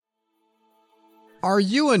Are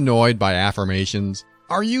you annoyed by affirmations?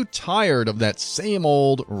 Are you tired of that same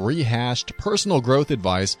old, rehashed personal growth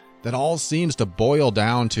advice that all seems to boil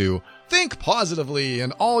down to, think positively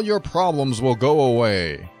and all your problems will go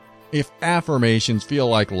away? If affirmations feel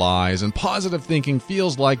like lies and positive thinking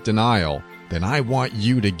feels like denial, then I want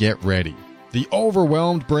you to get ready. The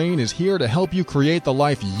overwhelmed brain is here to help you create the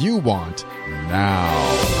life you want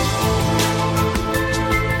now.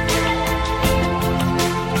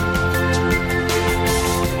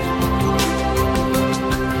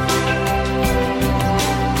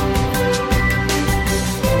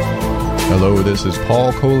 Hello, this is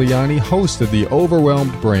Paul Coliani, host of The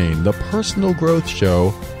Overwhelmed Brain, the personal growth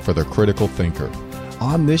show for the critical thinker.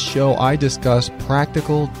 On this show, I discuss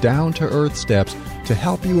practical, down-to-earth steps to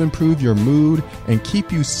help you improve your mood and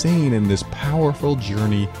keep you sane in this powerful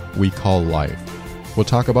journey we call life. We'll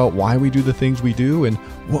talk about why we do the things we do and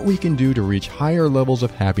what we can do to reach higher levels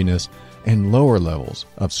of happiness and lower levels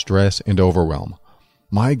of stress and overwhelm.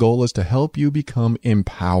 My goal is to help you become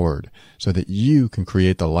empowered so that you can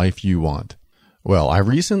create the life you want. Well, I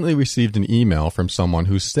recently received an email from someone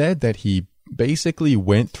who said that he basically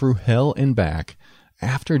went through hell and back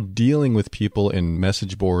after dealing with people in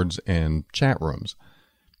message boards and chat rooms.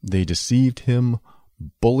 They deceived him,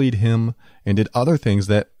 bullied him, and did other things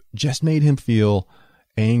that just made him feel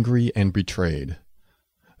angry and betrayed.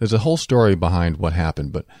 There's a whole story behind what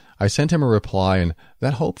happened, but I sent him a reply and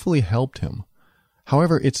that hopefully helped him.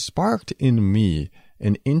 However, it sparked in me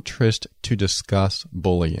an interest to discuss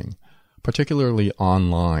bullying, particularly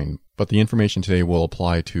online, but the information today will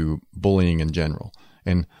apply to bullying in general,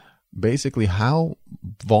 and basically how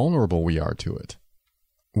vulnerable we are to it.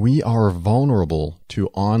 We are vulnerable to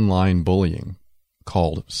online bullying,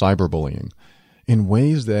 called cyberbullying, in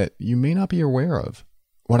ways that you may not be aware of.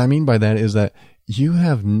 What I mean by that is that you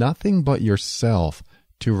have nothing but yourself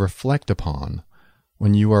to reflect upon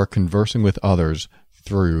when you are conversing with others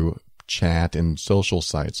through chat and social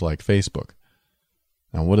sites like Facebook.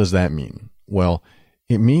 Now, what does that mean? Well,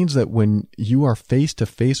 it means that when you are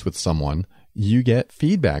face-to-face with someone, you get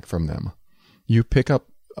feedback from them. You pick up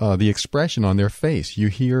the expression on their face. You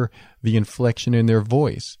hear the inflection in their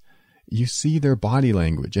voice. You see their body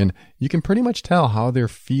language, and you can pretty much tell how they're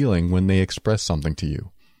feeling when they express something to you.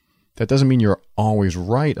 That doesn't mean you're always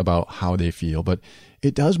right about how they feel, but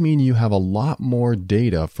it does mean you have a lot more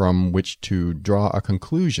data from which to draw a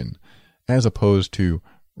conclusion, as opposed to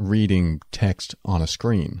reading text on a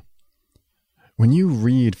screen. When you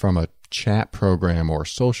read from a chat program or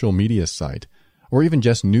social media site, or even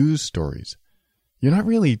just news stories, you're not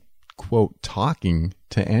really, quote, talking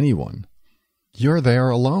to anyone. You're there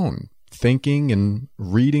alone, thinking and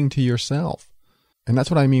reading to yourself. And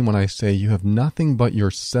that's what I mean when I say you have nothing but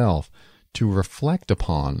yourself to reflect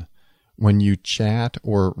upon when you chat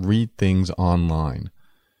or read things online.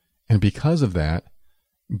 And because of that,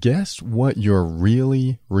 guess what you're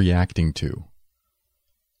really reacting to?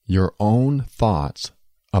 Your own thoughts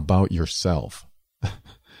about yourself.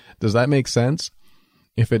 Does that make sense?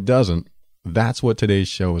 If it doesn't, that's what today's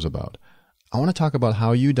show is about. I want to talk about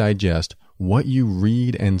how you digest what you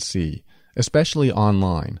read and see, especially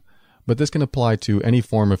online. But this can apply to any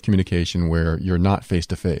form of communication where you're not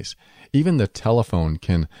face-to-face. Even the telephone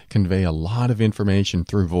can convey a lot of information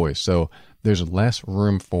through voice, so there's less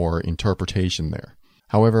room for interpretation there.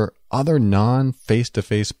 However, other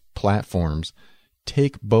non-face-to-face platforms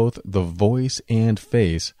take both the voice and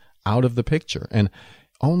face out of the picture and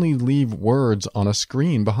only leave words on a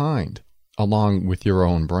screen behind, along with your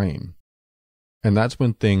own brain. And that's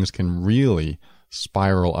when things can really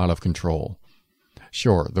spiral out of control.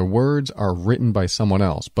 Sure, the words are written by someone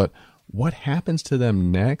else, but what happens to them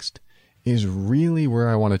next is really where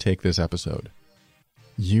I want to take this episode.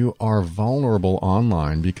 You are vulnerable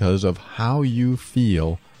online because of how you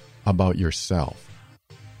feel about yourself.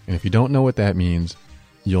 And if you don't know what that means,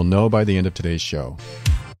 you'll know by the end of today's show.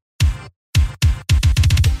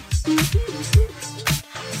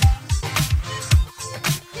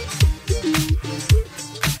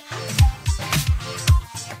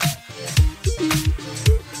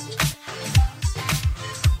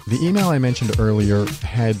 The email I mentioned earlier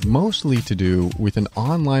had mostly to do with an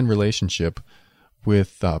online relationship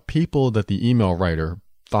with people that the email writer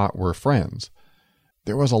thought were friends.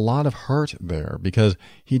 There was a lot of hurt there because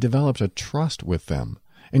he developed a trust with them,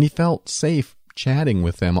 and he felt safe chatting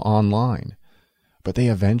with them online. But they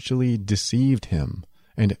eventually deceived him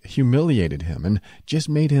and humiliated him and just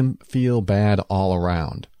made him feel bad all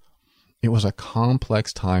around. It was a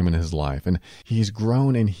complex time in his life, and he's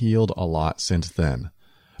grown and healed a lot since then.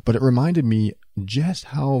 But it reminded me just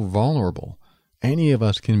how vulnerable any of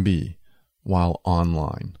us can be while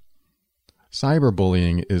online.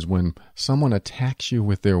 Cyberbullying is when someone attacks you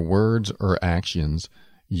with their words or actions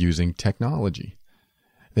using technology.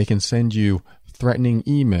 They can send you threatening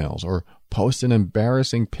emails or post an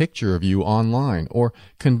embarrassing picture of you online or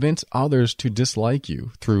convince others to dislike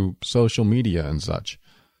you through social media and such.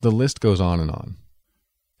 The list goes on and on.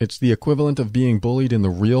 It's the equivalent of being bullied in the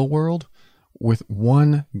real world, with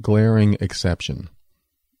one glaring exception.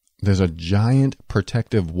 There's a giant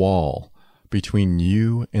protective wall between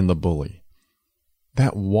you and the bully.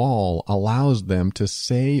 That wall allows them to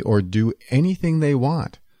say or do anything they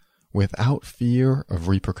want without fear of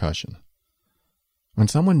repercussion. When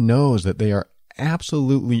someone knows that they are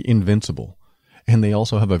absolutely invincible, and they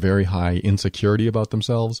also have a very high insecurity about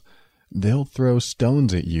themselves, they'll throw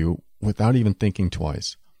stones at you without even thinking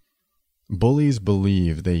twice. Bullies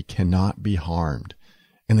believe they cannot be harmed,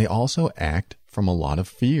 and they also act from a lot of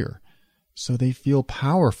fear, so they feel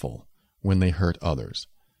powerful when they hurt others.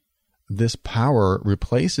 This power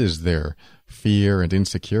replaces their fear and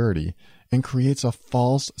insecurity and creates a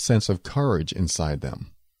false sense of courage inside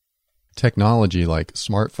them. Technology like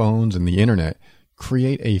smartphones and the internet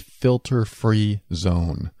create a filter-free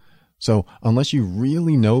zone. So unless you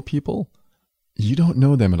really know people, you don't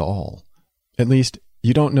know them at all. At least,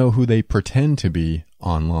 you don't know who they pretend to be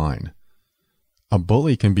online. A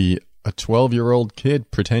bully can be a 12-year-old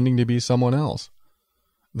kid pretending to be someone else.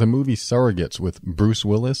 The movie Surrogates with Bruce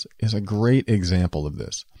Willis is a great example of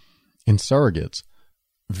this. In Surrogates,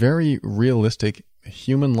 very realistic,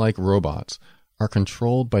 human-like robots are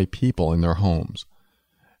controlled by people in their homes.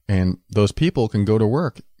 And those people can go to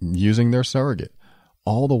work using their surrogate,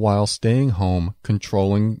 all the while staying home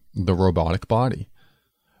controlling the robotic body.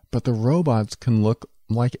 But the robots can look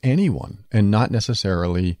like anyone and not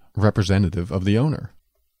necessarily representative of the owner.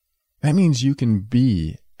 That means you can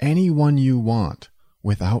be anyone you want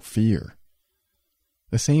without fear.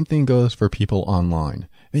 The same thing goes for people online.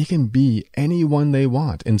 They can be anyone they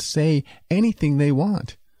want and say anything they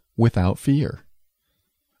want without fear.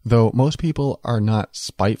 Though most people are not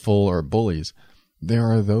spiteful or bullies, there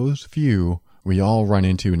are those few we all run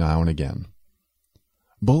into now and again.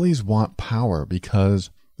 Bullies want power because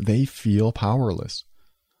they feel powerless.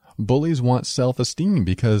 Bullies want self-esteem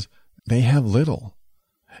because they have little.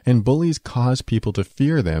 And bullies cause people to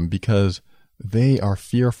fear them because they are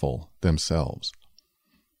fearful themselves.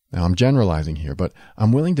 Now, I'm generalizing here, but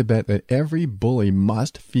I'm willing to bet that every bully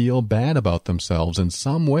must feel bad about themselves in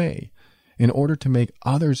some way in order to make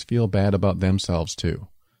others feel bad about themselves too.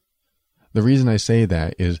 The reason I say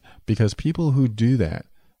that is because people who do that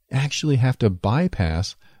actually have to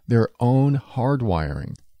bypass their own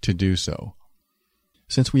hardwiring to do so.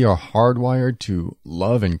 Since we are hardwired to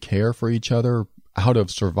love and care for each other out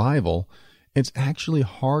of survival, it's actually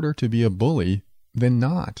harder to be a bully than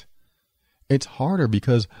not. It's harder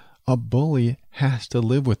because a bully has to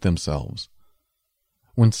live with themselves.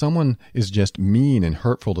 When someone is just mean and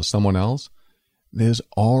hurtful to someone else, there's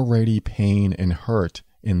already pain and hurt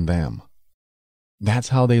in them. That's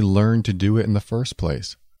how they learn to do it in the first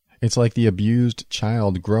place. It's like the abused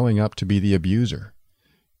child growing up to be the abuser.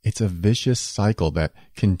 It's a vicious cycle that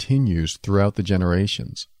continues throughout the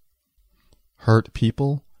generations. Hurt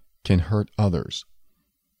people can hurt others.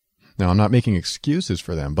 Now, I'm not making excuses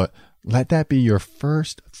for them, but let that be your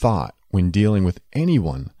first thought when dealing with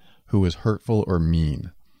anyone who is hurtful or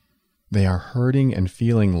mean. They are hurting and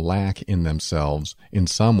feeling lack in themselves in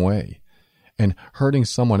some way, and hurting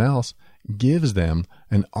someone else gives them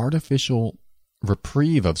an artificial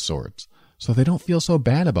reprieve of sorts, so they don't feel so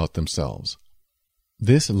bad about themselves.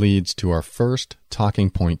 This leads to our first talking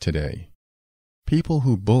point today. People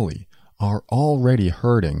who bully are already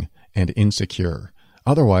hurting and insecure.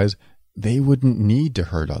 Otherwise, they wouldn't need to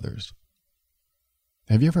hurt others.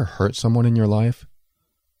 Have you ever hurt someone in your life?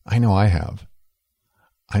 I know I have.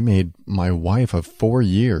 I made my wife of 4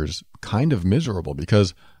 years kind of miserable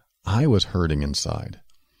because I was hurting inside.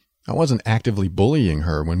 I wasn't actively bullying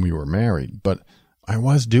her when we were married, but I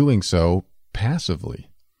was doing so passively.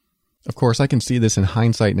 Of course, I can see this in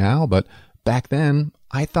hindsight now, but back then,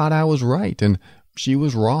 I thought I was right and she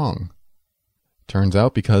was wrong. Turns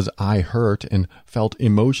out because I hurt and felt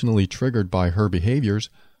emotionally triggered by her behaviors,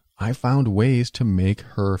 I found ways to make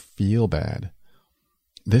her feel bad.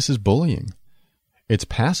 This is bullying. It's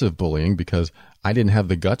passive bullying because I didn't have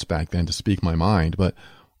the guts back then to speak my mind, but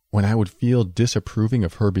when I would feel disapproving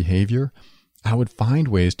of her behavior, I would find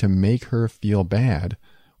ways to make her feel bad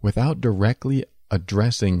without directly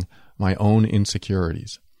addressing my own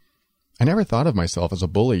insecurities. I never thought of myself as a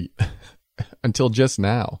bully until just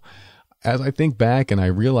now. As I think back and I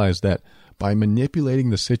realize that by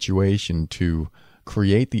manipulating the situation to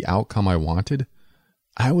create the outcome I wanted,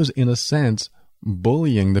 I was, in a sense,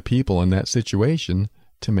 bullying the people in that situation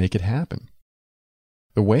to make it happen.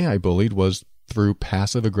 The way I bullied was through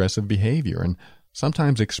passive-aggressive behavior and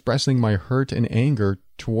sometimes expressing my hurt and anger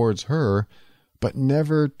towards her, but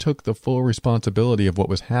never took the full responsibility of what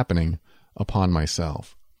was happening upon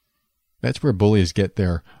myself. That's where bullies get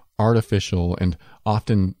their artificial and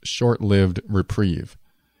often short-lived reprieve.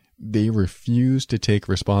 They refuse to take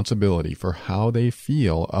responsibility for how they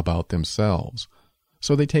feel about themselves,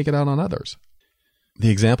 so they take it out on others. The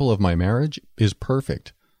example of my marriage is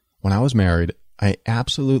perfect. When I was married, I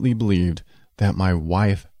absolutely believed that my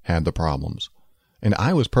wife had the problems, and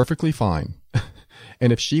I was perfectly fine.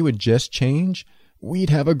 And if she would just change, we'd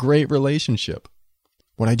have a great relationship.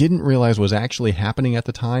 What I didn't realize was actually happening at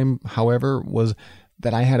the time, however, was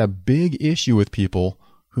that I had a big issue with people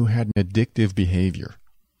who had an addictive behavior.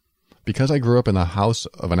 Because I grew up in the house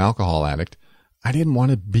of an alcohol addict, I didn't want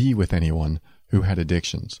to be with anyone who had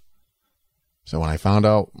addictions. So when I found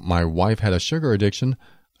out my wife had a sugar addiction,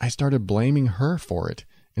 I started blaming her for it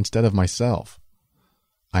instead of myself.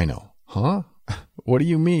 I know. Huh? What do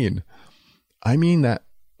you mean? I mean that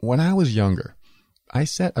when I was younger, I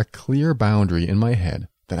set a clear boundary in my head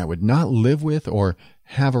that I would not live with or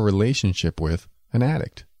have a relationship with an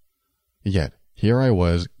addict. Yet, here I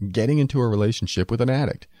was getting into a relationship with an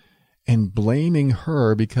addict and blaming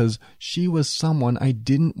her because she was someone I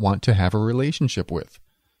didn't want to have a relationship with.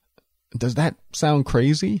 Does that sound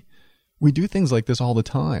crazy? We do things like this all the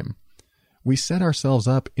time. We set ourselves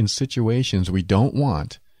up in situations we don't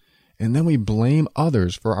want, and then we blame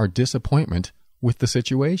others for our disappointment with the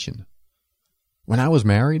situation. When I was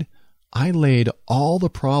married, I laid all the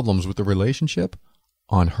problems with the relationship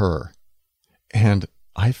on her, and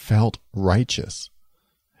I felt righteous.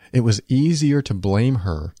 It was easier to blame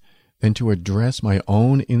her than to address my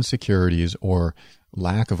own insecurities or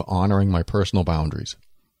lack of honoring my personal boundaries.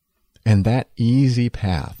 And that easy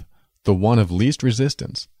path, the one of least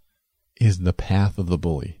resistance, is the path of the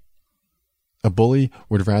bully. A bully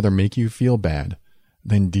would rather make you feel bad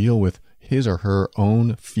than deal with his or her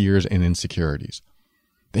own fears and insecurities.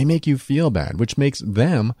 They make you feel bad, which makes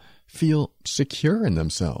them feel secure in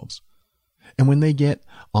themselves. And when they get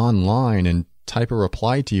online and type a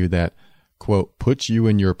reply to you that, quote, puts you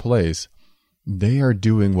in your place, they are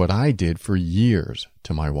doing what I did for years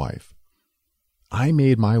to my wife. I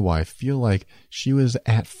made my wife feel like she was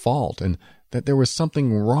at fault and that there was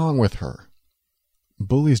something wrong with her.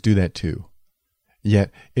 Bullies do that too.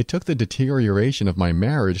 Yet it took the deterioration of my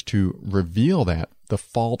marriage to reveal that the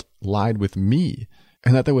fault lied with me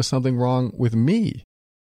and that there was something wrong with me.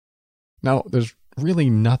 Now, there's really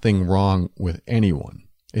nothing wrong with anyone.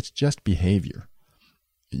 It's just behavior.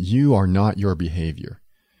 You are not your behavior.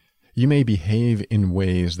 You may behave in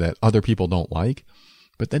ways that other people don't like,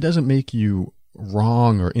 but that doesn't make you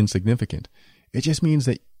wrong or insignificant. It just means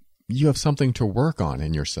that you have something to work on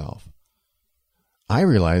in yourself. I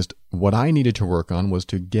realized what I needed to work on was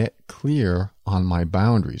to get clear on my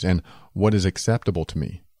boundaries and what is acceptable to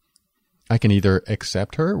me. I can either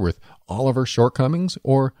accept her with all of her shortcomings,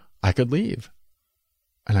 or I could leave.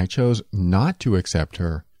 And I chose not to accept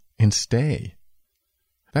her and stay.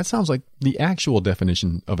 That sounds like the actual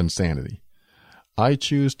definition of insanity. I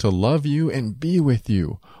choose to love you and be with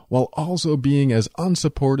you while also being as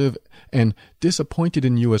unsupportive and disappointed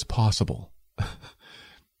in you as possible.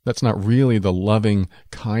 That's not really the loving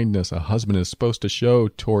kindness a husband is supposed to show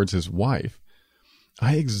towards his wife.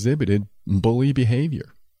 I exhibited bully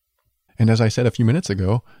behavior. And as I said a few minutes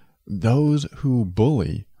ago, those who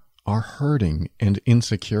bully are hurting and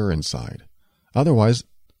insecure inside. Otherwise,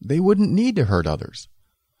 they wouldn't need to hurt others.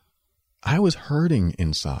 I was hurting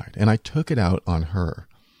inside, and I took it out on her.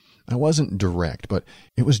 I wasn't direct, but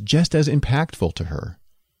it was just as impactful to her.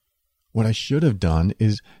 What I should have done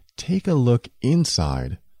is take a look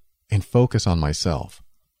inside and focus on myself.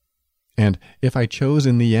 And if I chose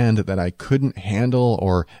in the end that I couldn't handle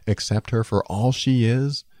or accept her for all she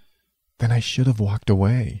is, then I should have walked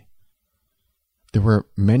away. There were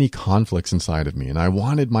many conflicts inside of me, and I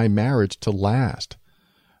wanted my marriage to last.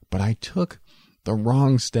 But I took the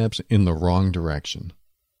wrong steps in the wrong direction.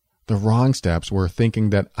 The wrong steps were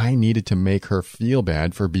thinking that I needed to make her feel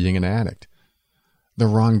bad for being an addict. The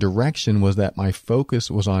wrong direction was that my focus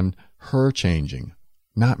was on her changing,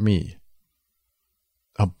 not me.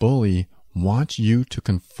 A bully wants you to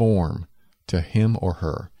conform to him or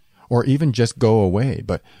her, or even just go away,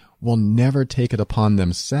 but will never take it upon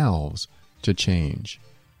themselves to change.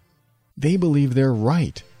 They believe they're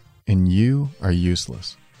right, and you are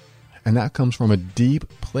useless. And that comes from a deep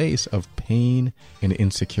place of pain and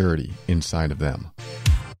insecurity inside of them.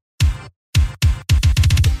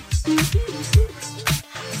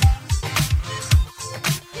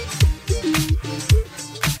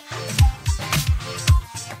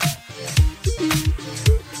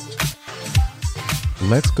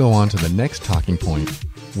 let's go on to the next talking point,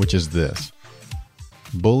 which is this.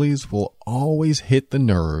 Bullies will always hit the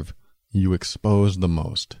nerve you expose the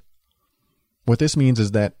most. What this means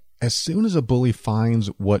is that as soon as a bully finds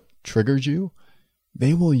what triggers you,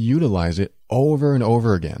 they will utilize it over and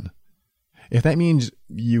over again. If that means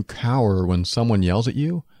you cower when someone yells at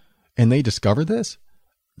you, and they discover this,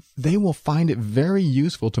 they will find it very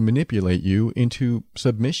useful to manipulate you into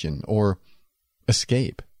submission or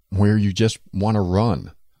escape, where you just want to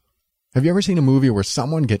run. Have you ever seen a movie where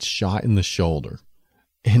someone gets shot in the shoulder,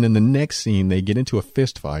 and in the next scene they get into a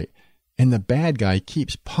fist fight, and the bad guy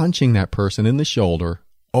keeps punching that person in the shoulder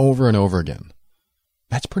over and over again?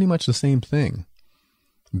 That's pretty much the same thing.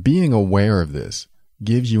 Being aware of this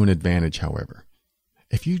gives you an advantage, however.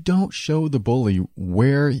 If you don't show the bully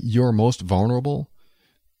where you're most vulnerable,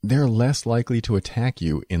 they're less likely to attack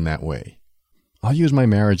you in that way. I'll use my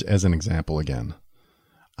marriage as an example again.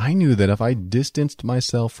 I knew that if I distanced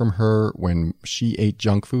myself from her when she ate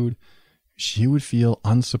junk food, she would feel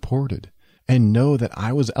unsupported and know that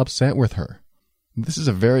I was upset with her. This is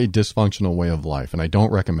a very dysfunctional way of life, and I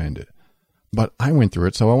don't recommend it. But I went through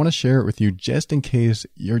it, so I want to share it with you just in case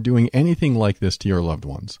you're doing anything like this to your loved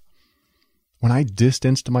ones. When I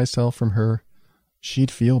distanced myself from her, she'd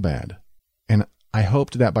feel bad. And I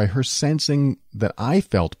hoped that by her sensing that I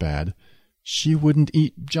felt bad, she wouldn't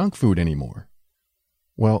eat junk food anymore.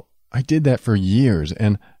 Well, I did that for years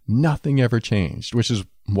and nothing ever changed, which is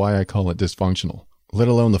why I call it dysfunctional, let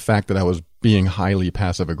alone the fact that I was being highly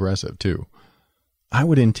passive-aggressive too. I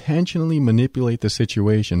would intentionally manipulate the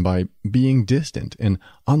situation by being distant and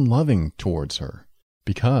unloving towards her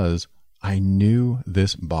because I knew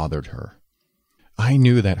this bothered her. I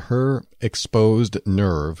knew that her exposed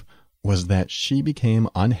nerve was that she became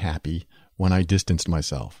unhappy when I distanced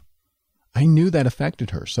myself. I knew that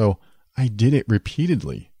affected her, so I did it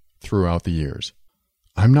repeatedly throughout the years.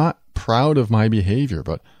 I'm not proud of my behavior,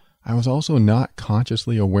 but I was also not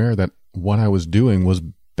consciously aware that what I was doing was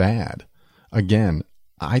bad. Again,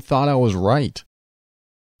 I thought I was right.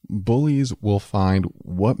 Bullies will find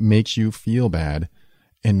what makes you feel bad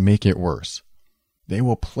and make it worse. They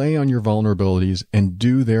will play on your vulnerabilities and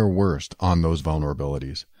do their worst on those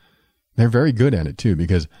vulnerabilities. They're very good at it too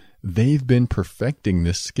because they've been perfecting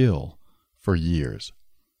this skill for years.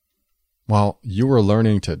 While you were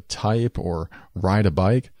learning to type or ride a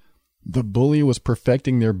bike, the bully was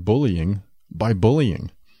perfecting their bullying by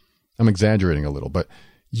bullying. I'm exaggerating a little, but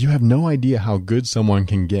you have no idea how good someone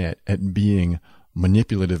can get at being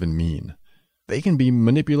manipulative and mean. They can be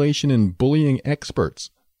manipulation and bullying experts,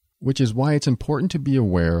 which is why it's important to be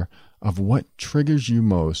aware of what triggers you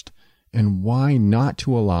most and why not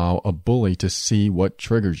to allow a bully to see what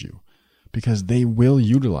triggers you, because they will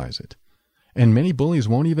utilize it. And many bullies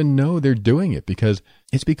won't even know they're doing it because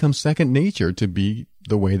it's become second nature to be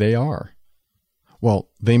the way they are. Well,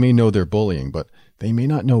 they may know they're bullying, but they may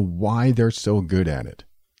not know why they're so good at it.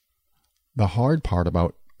 The hard part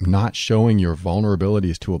about not showing your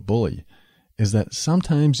vulnerabilities to a bully is that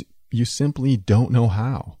sometimes you simply don't know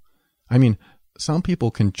how. I mean, some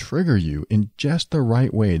people can trigger you in just the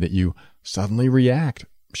right way that you suddenly react,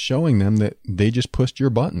 showing them that they just pushed your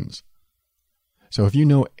buttons. So if you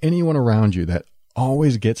know anyone around you that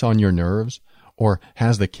always gets on your nerves or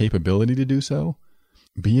has the capability to do so,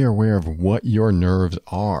 be aware of what your nerves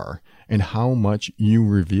are and how much you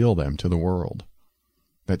reveal them to the world.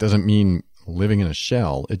 That doesn't mean living in a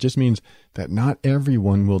shell. It just means that not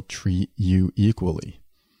everyone will treat you equally.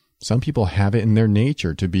 Some people have it in their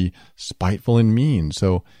nature to be spiteful and mean,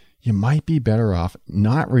 so you might be better off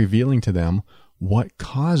not revealing to them what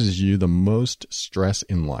causes you the most stress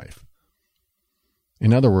in life.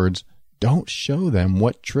 In other words, don't show them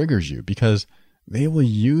what triggers you because they will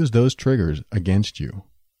use those triggers against you.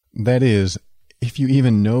 That is, if you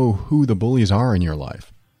even know who the bullies are in your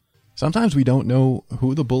life. Sometimes we don't know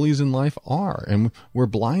who the bullies in life are, and we're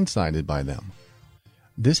blindsided by them.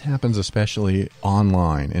 This happens especially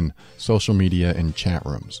online in social media and chat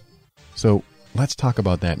rooms. So let's talk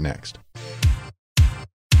about that next.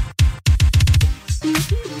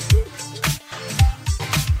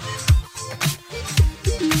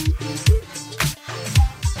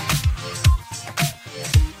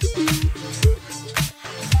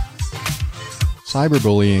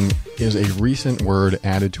 Cyberbullying is a recent word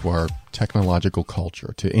added to our technological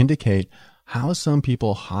culture to indicate how some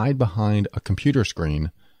people hide behind a computer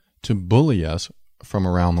screen to bully us from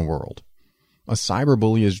around the world. A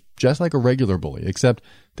cyberbully is just like a regular bully, except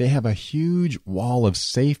they have a huge wall of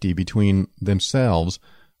safety between themselves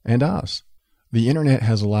and us. The internet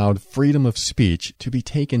has allowed freedom of speech to be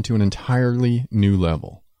taken to an entirely new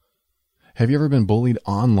level. Have you ever been bullied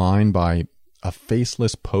online by a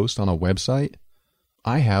faceless post on a website?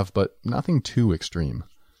 I have, but nothing too extreme.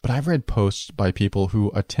 But I've read posts by people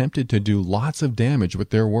who attempted to do lots of damage with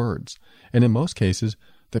their words. And in most cases,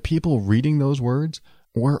 the people reading those words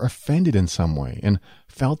were offended in some way and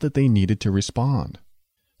felt that they needed to respond.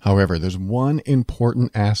 However, there's one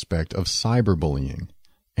important aspect of cyberbullying,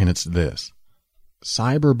 and it's this.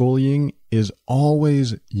 Cyberbullying is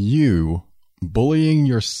always you bullying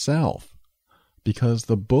yourself because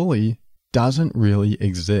the bully doesn't really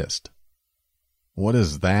exist. What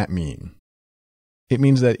does that mean? It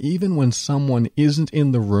means that even when someone isn't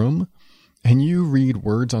in the room and you read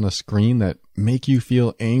words on a screen that make you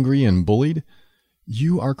feel angry and bullied,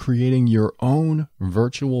 you are creating your own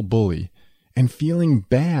virtual bully and feeling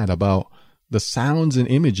bad about the sounds and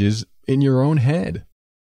images in your own head.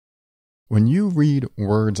 When you read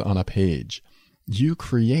words on a page, you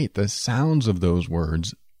create the sounds of those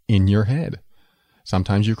words in your head.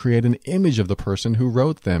 Sometimes you create an image of the person who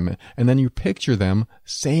wrote them, and then you picture them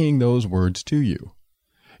saying those words to you.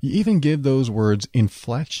 You even give those words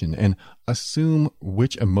inflection and assume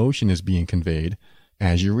which emotion is being conveyed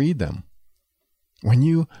as you read them. When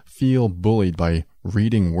you feel bullied by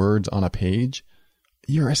reading words on a page,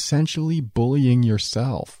 you're essentially bullying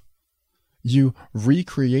yourself. You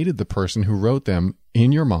recreated the person who wrote them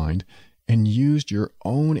in your mind and used your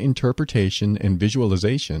own interpretation and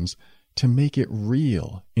visualizations to make it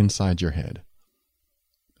real inside your head.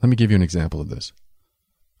 Let me give you an example of this.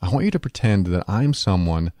 I want you to pretend that I'm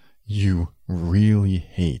someone you really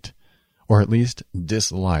hate, or at least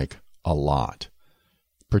dislike a lot.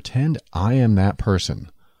 Pretend I am that person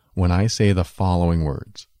when I say the following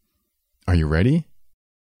words. Are you ready?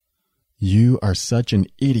 You are such an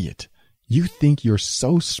idiot. You think you're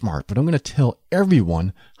so smart, but I'm going to tell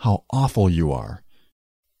everyone how awful you are.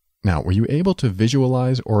 Now, were you able to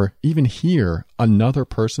visualize or even hear another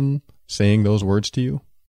person saying those words to you?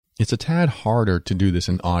 It's a tad harder to do this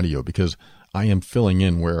in audio because I am filling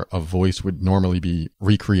in where a voice would normally be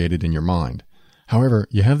recreated in your mind. However,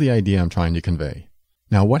 you have the idea I'm trying to convey.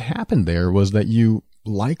 Now, what happened there was that you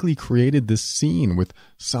likely created this scene with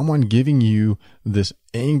someone giving you this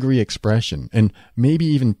angry expression and maybe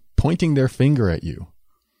even pointing their finger at you.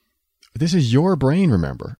 This is your brain,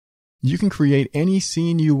 remember. You can create any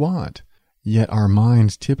scene you want, yet our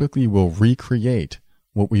minds typically will recreate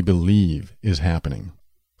what we believe is happening.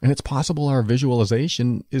 And it's possible our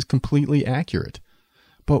visualization is completely accurate.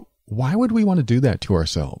 But why would we want to do that to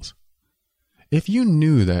ourselves? If you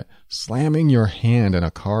knew that slamming your hand in a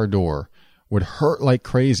car door would hurt like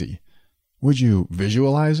crazy, would you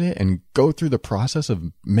visualize it and go through the process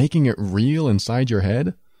of making it real inside your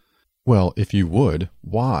head? Well, if you would,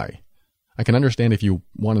 why? I can understand if you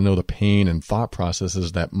want to know the pain and thought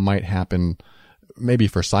processes that might happen maybe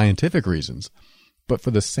for scientific reasons. But for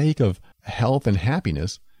the sake of health and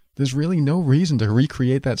happiness, there's really no reason to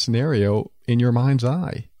recreate that scenario in your mind's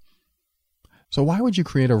eye. So why would you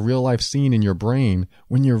create a real-life scene in your brain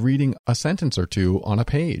when you're reading a sentence or two on a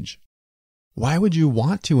page? Why would you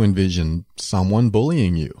want to envision someone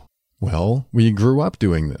bullying you? Well, we grew up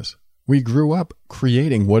doing this. We grew up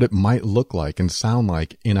creating what it might look like and sound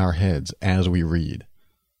like in our heads as we read.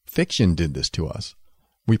 Fiction did this to us.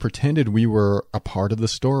 We pretended we were a part of the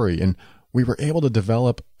story and we were able to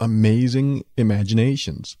develop amazing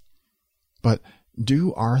imaginations. But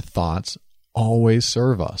do our thoughts always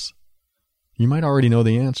serve us? You might already know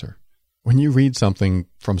the answer. When you read something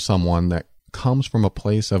from someone that comes from a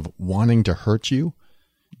place of wanting to hurt you,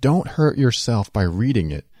 don't hurt yourself by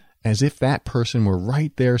reading it as if that person were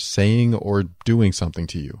right there saying or doing something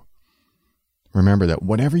to you. Remember that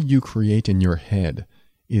whatever you create in your head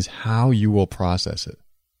is how you will process it.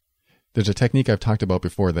 There's a technique I've talked about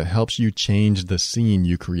before that helps you change the scene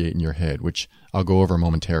you create in your head, which I'll go over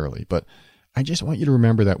momentarily. But I just want you to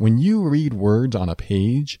remember that when you read words on a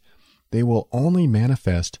page, they will only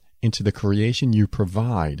manifest into the creation you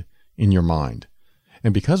provide in your mind.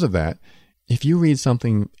 And because of that, if you read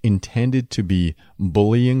something intended to be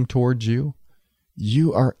bullying towards you,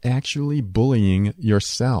 you are actually bullying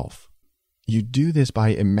yourself. You do this by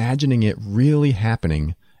imagining it really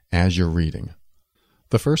happening as you're reading.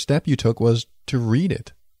 The first step you took was to read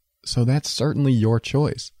it. So that's certainly your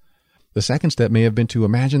choice. The second step may have been to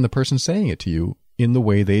imagine the person saying it to you in the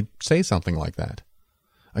way they'd say something like that.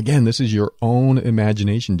 Again, this is your own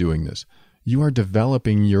imagination doing this. You are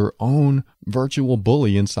developing your own virtual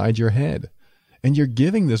bully inside your head. And you're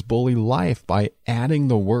giving this bully life by adding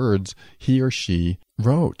the words he or she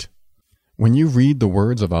wrote. When you read the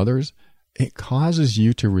words of others, it causes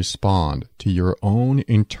you to respond to your own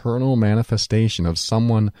internal manifestation of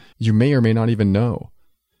someone you may or may not even know.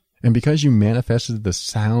 And because you manifested the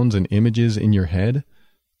sounds and images in your head,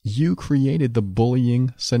 you created the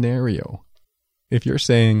bullying scenario. If you're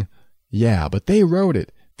saying, yeah, but they wrote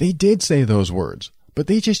it, they did say those words, but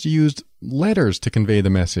they just used letters to convey the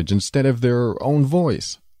message instead of their own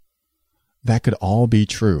voice. That could all be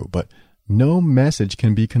true, but no message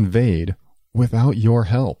can be conveyed without your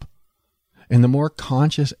help. And the more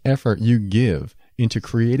conscious effort you give into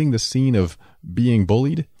creating the scene of being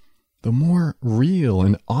bullied, the more real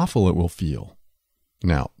and awful it will feel.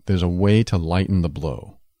 Now, there's a way to lighten the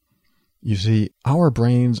blow. You see, our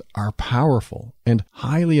brains are powerful and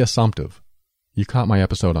highly assumptive. You caught my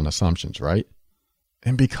episode on assumptions, right?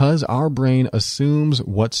 And because our brain assumes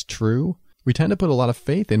what's true, we tend to put a lot of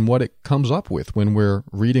faith in what it comes up with when we're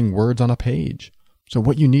reading words on a page. So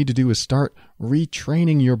what you need to do is start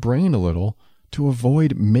retraining your brain a little to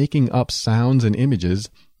avoid making up sounds and images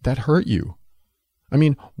that hurt you. I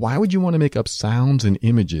mean, why would you want to make up sounds and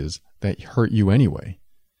images that hurt you anyway?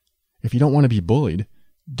 If you don't want to be bullied,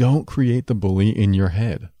 don't create the bully in your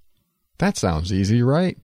head. That sounds easy,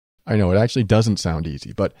 right? I know it actually doesn't sound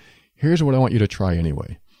easy, but here's what I want you to try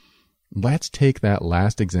anyway. Let's take that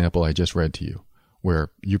last example I just read to you,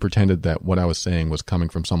 where you pretended that what I was saying was coming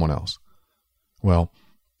from someone else. Well,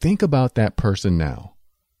 think about that person now.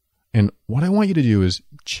 And what I want you to do is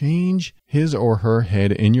change his or her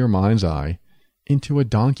head in your mind's eye into a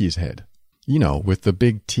donkey's head. You know, with the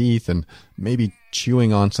big teeth and maybe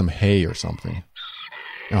chewing on some hay or something.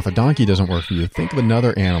 Now, if a donkey doesn't work for you, think of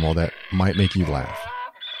another animal that might make you laugh.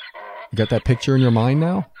 You got that picture in your mind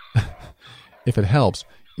now? If it helps,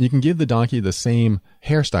 you can give the donkey the same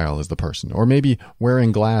hairstyle as the person, or maybe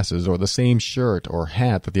wearing glasses or the same shirt or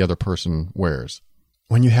hat that the other person wears.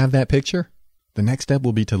 When you have that picture, the next step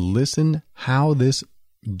will be to listen how this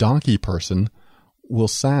donkey person will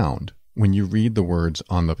sound when you read the words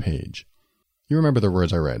on the page. You remember the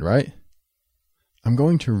words I read, right? I'm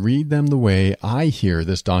going to read them the way I hear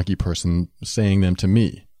this donkey person saying them to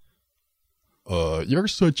me. You're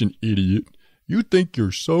such an idiot. You think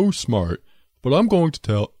you're so smart, but I'm going to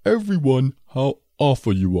tell everyone how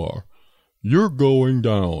awful you are. You're going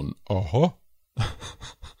down. That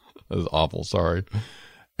is awful, sorry.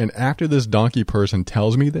 And after this donkey person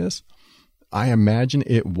tells me this, I imagine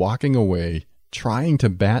it walking away, trying to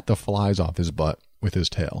bat the flies off his butt with his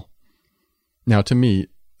tail. Now, to me,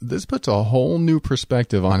 this puts a whole new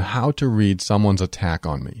perspective on how to read someone's attack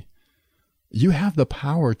on me. You have the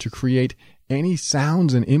power to create any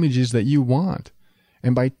sounds and images that you want.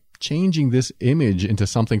 And by changing this image into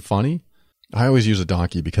something funny, I always use a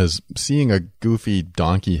donkey because seeing a goofy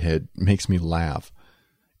donkey head makes me laugh.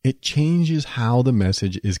 It changes how the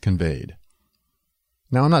message is conveyed.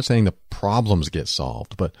 Now, I'm not saying the problems get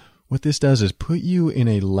solved, but what this does is put you in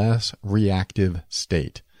a less reactive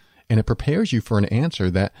state, and it prepares you for an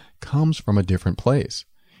answer that comes from a different place,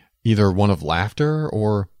 either one of laughter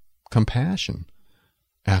or compassion.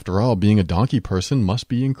 After all, being a donkey person must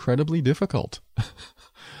be incredibly difficult.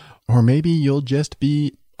 Or maybe you'll just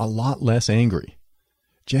be a lot less angry,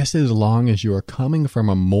 just as long as you are coming from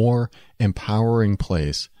a more empowering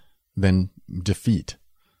place than defeat.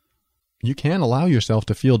 You can allow yourself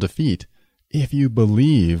to feel defeat if you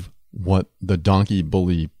believe what the donkey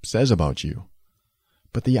bully says about you.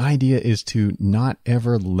 But the idea is to not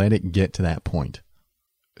ever let it get to that point.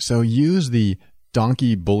 So use the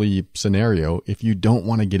donkey bully scenario if you don't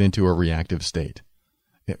want to get into a reactive state.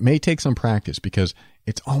 It may take some practice because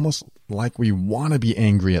it's almost like we want to be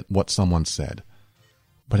angry at what someone said.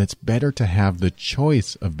 But it's better to have the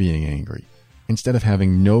choice of being angry instead of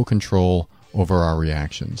having no control over our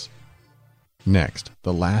reactions. Next,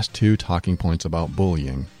 the last 2 talking points about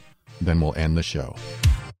bullying, then we'll end the show.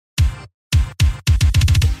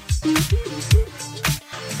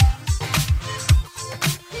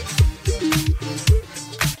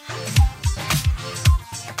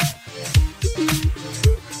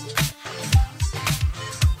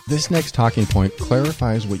 This next talking point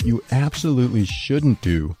clarifies what you absolutely shouldn't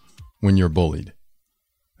do when you're bullied.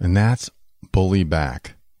 And that's bully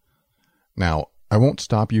back. Now, I won't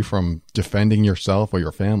stop you from defending yourself or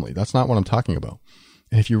your family. That's not what I'm talking about.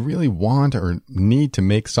 And if you really want or need to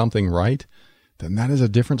make something right, then that is a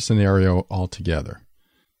different scenario altogether.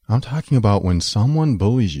 I'm talking about when someone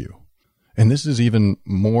bullies you. And this is even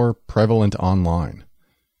more prevalent online.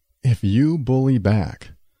 If you bully back,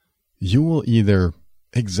 you will either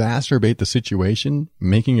exacerbate the situation,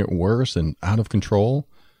 making it worse and out of control,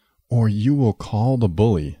 or you will call the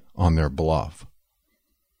bully on their bluff.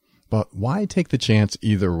 But why take the chance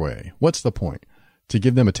either way? What's the point? To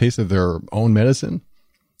give them a taste of their own medicine?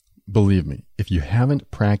 Believe me, if you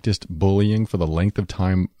haven't practiced bullying for the length of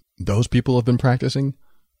time those people have been practicing,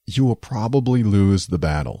 you will probably lose the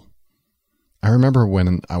battle. I remember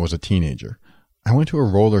when I was a teenager, I went to a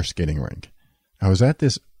roller skating rink. I was at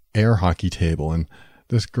this air hockey table, and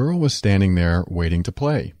this girl was standing there waiting to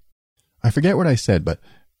play. I forget what I said, but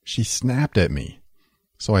she snapped at me.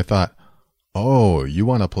 So I thought, oh, you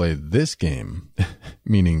want to play this game,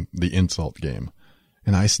 meaning the insult game.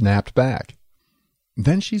 And I snapped back.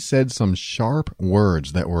 Then she said some sharp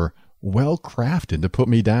words that were well crafted to put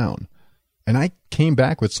me down. And I came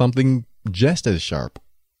back with something just as sharp,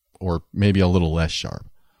 or maybe a little less sharp.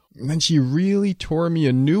 And then she really tore me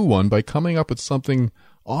a new one by coming up with something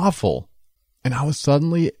awful. And I was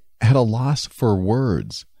suddenly at a loss for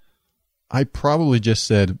words. I probably just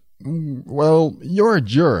said, well, you're a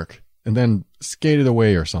jerk, and then skated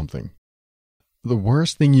away or something. The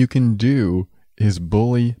worst thing you can do is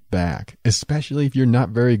bully back, especially if you're not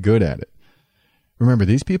very good at it. Remember,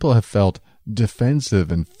 these people have felt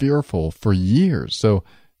defensive and fearful for years, so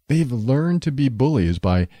they've learned to be bullies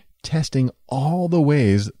by testing all the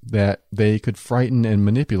ways that they could frighten and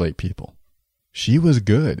manipulate people. She was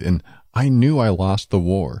good, and I knew I lost the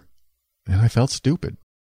war, and I felt stupid.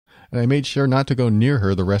 And I made sure not to go near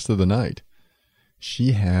her the rest of the night.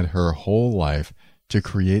 She had her whole life to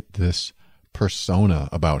create this persona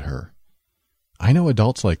about her. I know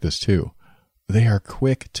adults like this too. They are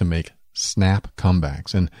quick to make snap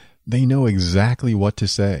comebacks, and they know exactly what to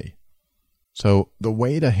say. So the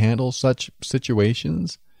way to handle such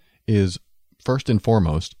situations is, first and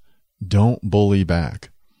foremost, don't bully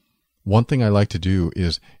back. One thing I like to do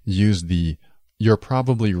is use the "you're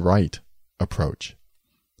probably right" approach.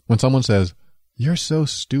 When someone says, "You're so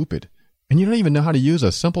stupid, and you don't even know how to use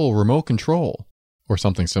a simple remote control," or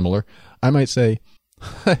something similar, I might say,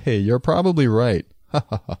 "Hey, you're probably right."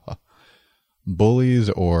 Bullies,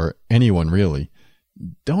 or anyone really,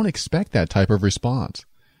 don't expect that type of response.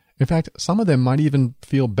 In fact, some of them might even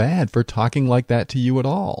feel bad for talking like that to you at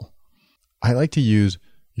all. I like to use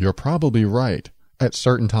 "you're probably right" at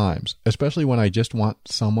certain times, especially when I just want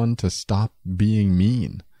someone to stop being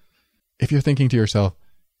mean. If you're thinking to yourself,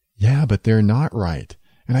 "Yeah, but they're not right,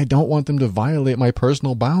 and I don't want them to violate my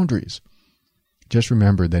personal boundaries," just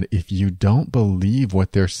remember that if you don't believe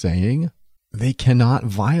what they're saying, they cannot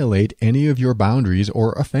violate any of your boundaries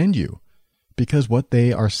or offend you, because what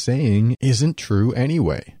they are saying isn't true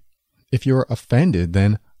anyway. If you're offended,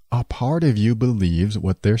 then a part of you believes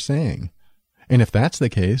what they're saying. And if that's the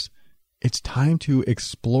case, it's time to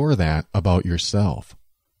explore that about yourself.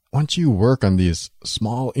 Once you work on these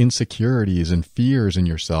small insecurities and fears in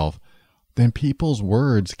yourself, then people's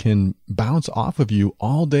words can bounce off of you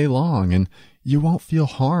all day long, and you won't feel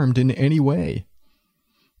harmed in any way.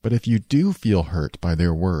 But if you do feel hurt by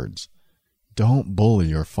their words, don't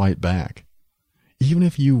bully or fight back. Even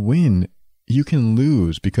if you win, you can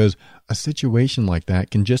lose, because a situation like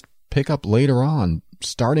that can just pick up later on,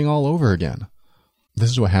 starting all over again. This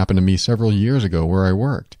is what happened to me several years ago where I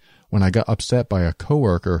worked, when I got upset by a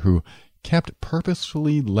coworker who kept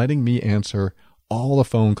purposefully letting me answer all the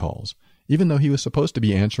phone calls, even though he was supposed to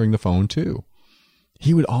be answering the phone too.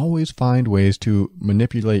 He would always find ways to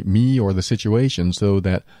manipulate me or the situation so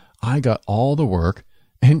that I got all the work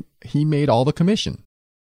and he made all the commission.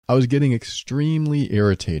 I was getting extremely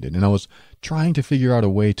irritated, and I was trying to figure out a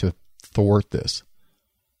way to thwart this.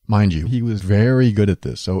 Mind you, he was very good at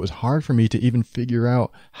this, so it was hard for me to even figure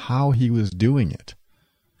out how he was doing it.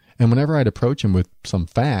 And whenever I'd approach him with some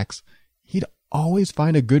facts, he'd always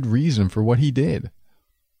find a good reason for what he did.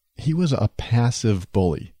 He was a passive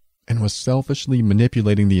bully and was selfishly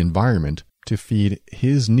manipulating the environment to feed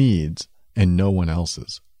his needs and no one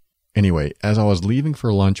else's. Anyway, as I was leaving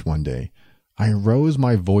for lunch one day, I rose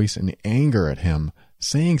my voice in anger at him,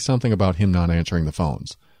 saying something about him not answering the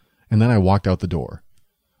phones, and then I walked out the door.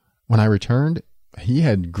 When I returned, he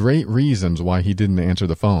had great reasons why he didn't answer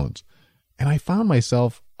the phones, and I found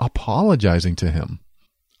myself apologizing to him.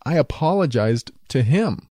 I apologized to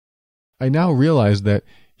him. I now realized that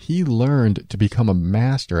he learned to become a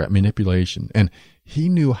master at manipulation, and he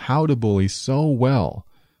knew how to bully so well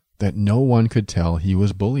that no one could tell he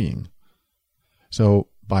was bullying. So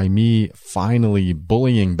by me finally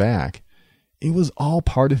bullying back, it was all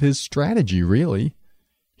part of his strategy, really.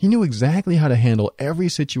 He knew exactly how to handle every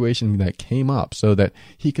situation that came up so that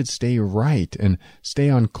he could stay right and stay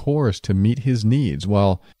on course to meet his needs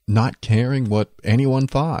while not caring what anyone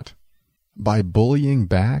thought. By bullying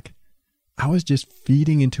back, I was just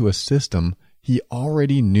feeding into a system he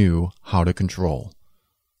already knew how to control.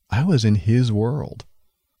 I was in his world.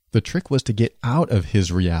 The trick was to get out of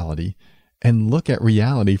his reality and look at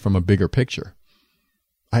reality from a bigger picture.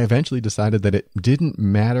 I eventually decided that it didn't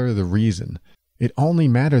matter the reason. It only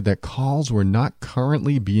mattered that calls were not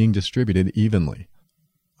currently being distributed evenly.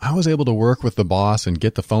 I was able to work with the boss and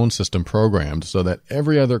get the phone system programmed so that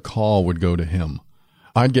every other call would go to him.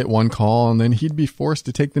 I'd get one call and then he'd be forced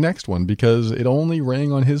to take the next one because it only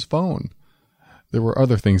rang on his phone. There were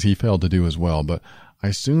other things he failed to do as well, but I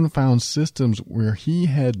soon found systems where he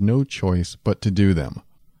had no choice but to do them.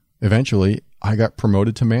 Eventually, I got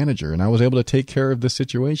promoted to manager and I was able to take care of the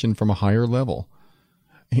situation from a higher level.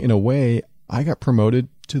 In a way, I got promoted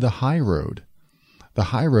to the high road. The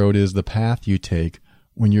high road is the path you take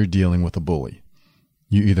when you're dealing with a bully.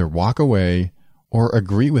 You either walk away or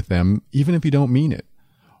agree with them even if you don't mean it,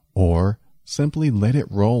 or simply let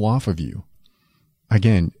it roll off of you.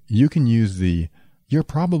 Again, you can use the "you're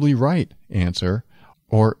probably right" answer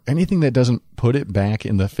or anything that doesn't put it back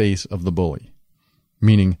in the face of the bully.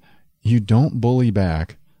 Meaning, you don't bully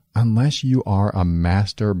back unless you are a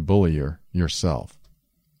master bullier yourself.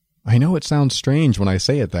 I know it sounds strange when I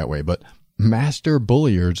say it that way, but master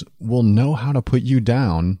bulliers will know how to put you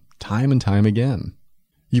down time and time again.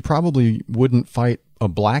 You probably wouldn't fight a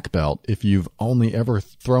black belt if you've only ever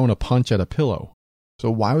thrown a punch at a pillow.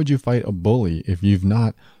 So why would you fight a bully if you've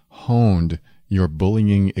not honed your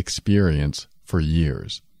bullying experience for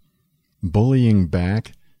years? Bullying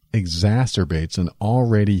back exacerbates an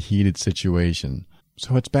already heated situation,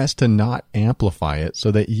 so it's best to not amplify it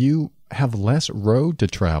so that you have less road to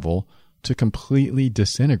travel to completely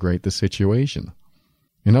disintegrate the situation.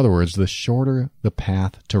 In other words, the shorter the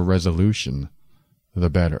path to resolution, the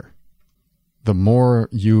better. The more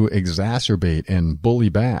you exacerbate and bully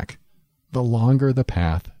back, the longer the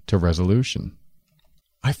path to resolution.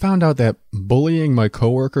 I found out that bullying my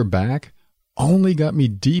coworker back only got me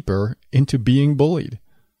deeper into being bullied.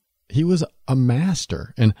 He was a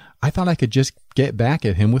master, and I thought I could just get back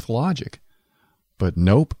at him with logic. But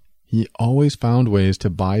nope, he always found ways to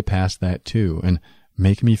bypass that too and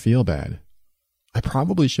make me feel bad. I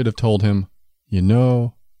probably should have told him,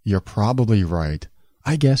 "You're probably right.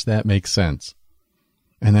 I guess that makes sense."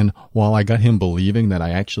 And then while I got him believing that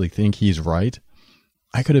I actually think he's right,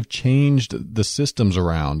 I could have changed the systems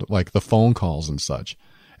around, like the phone calls and such,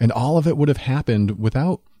 and all of it would have happened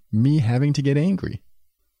without me having to get angry.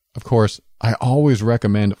 Of course, I always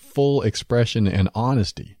recommend full expression and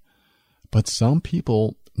honesty, but some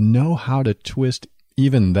people know how to twist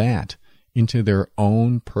even that into their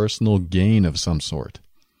own personal gain of some sort.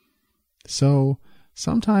 So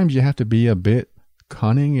sometimes you have to be a bit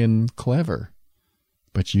cunning and clever,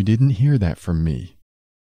 but you didn't hear that from me.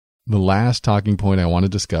 The last talking point I want to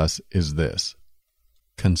discuss is this.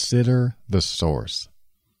 Consider the source.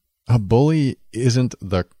 A bully isn't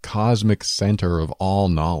the cosmic center of all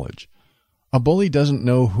knowledge. A bully doesn't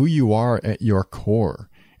know who you are at your core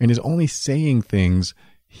and is only saying things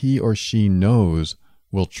he or she knows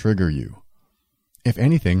will trigger you. If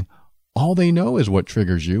anything, all they know is what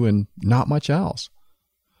triggers you and not much else.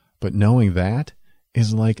 But knowing that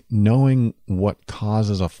is like knowing what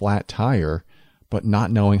causes a flat tire, but not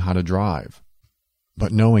knowing how to drive.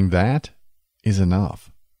 But knowing that is enough.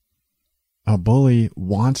 A bully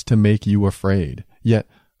wants to make you afraid, yet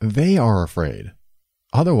they are afraid.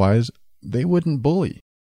 Otherwise, they wouldn't bully.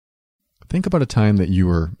 Think about a time that you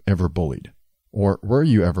were ever bullied. Or were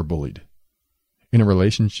you ever bullied? In a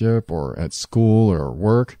relationship or at school or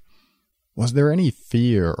work? Was there any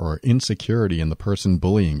fear or insecurity in the person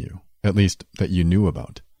bullying you, at least that you knew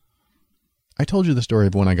about? I told you the story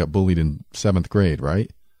of when I got bullied in 7th grade,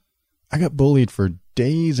 right? I got bullied for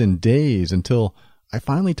days and days until I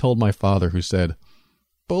finally told my father, who said,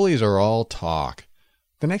 "Bullies are all talk.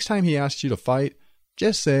 The next time he asks you to fight,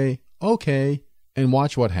 just say, 'Okay,' and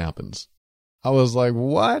watch what happens." I was like,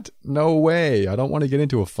 "What? No way. I don't want to get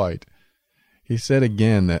into a fight." He said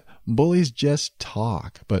again that bullies just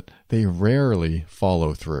talk, but they rarely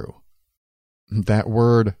follow through. That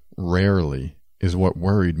word "rarely" is what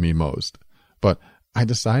worried me most. But I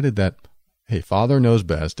decided that, hey, Father knows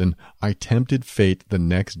best, and I tempted fate the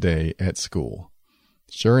next day at school.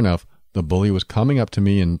 Sure enough, the bully was coming up to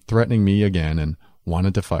me and threatening me again and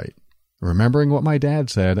wanted to fight. Remembering what my dad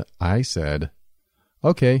said, I said,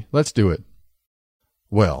 "Okay, let's do it."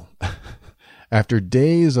 Well, after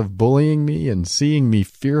days of bullying me and seeing me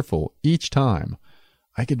fearful each time,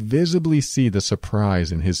 I could visibly see the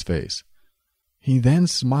surprise in his face. He then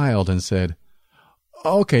smiled and said,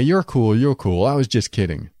 "Okay, you're cool. I was just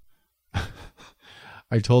kidding."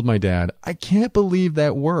 I told my dad, "I can't believe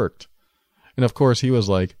that worked." And of course he was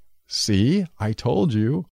like, "See, I told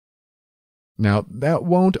you." Now, that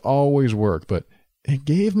won't always work, but it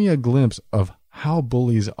gave me a glimpse of how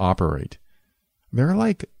bullies operate. They're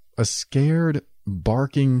like a scared,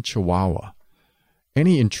 barking chihuahua.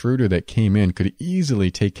 Any intruder that came in could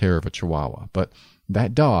easily take care of a Chihuahua, but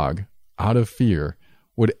that dog, out of fear,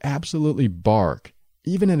 would absolutely bark,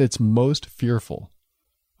 even at its most fearful.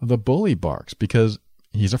 The bully barks because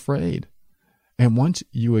he's afraid. And once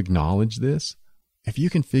you acknowledge this, if you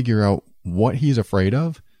can figure out what he's afraid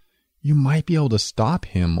of, you might be able to stop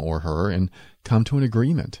him or her and come to an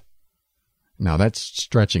agreement. Now, that's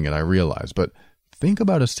stretching it, I realize, but think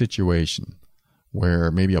about a situation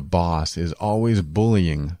where maybe a boss is always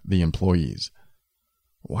bullying the employees.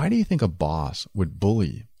 Why do you think a boss would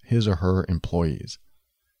bully his or her employees?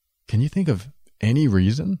 Can you think of any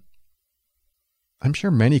reason? I'm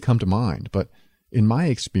sure many come to mind, but in my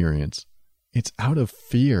experience, it's out of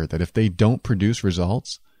fear that if they don't produce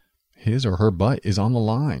results, his or her butt is on the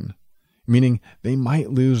line, meaning they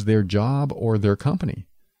might lose their job or their company.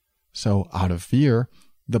 So out of fear,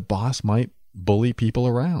 the boss might bully people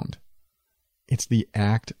around. It's the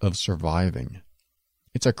act of surviving.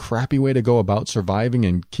 It's a crappy way to go about surviving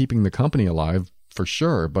and keeping the company alive, for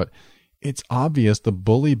sure, but it's obvious the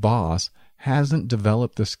bully boss hasn't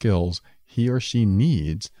developed the skills he or she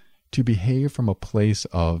needs to behave from a place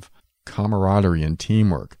of camaraderie and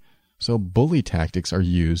teamwork, so bully tactics are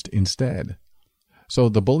used instead. So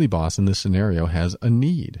the bully boss in this scenario has a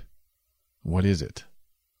need. What is it?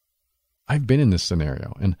 I've been in this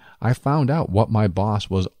scenario, and I found out what my boss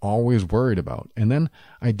was always worried about, and then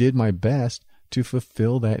I did my best to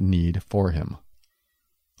fulfill that need for him.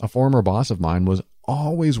 A former boss of mine was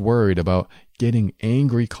always worried about getting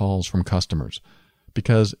angry calls from customers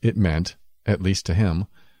because it meant, at least to him,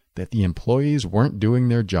 that the employees weren't doing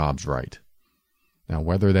their jobs right. Now,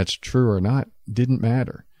 whether that's true or not didn't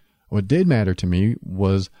matter. What did matter to me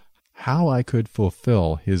was how I could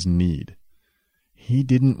fulfill his need. He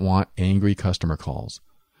didn't want angry customer calls.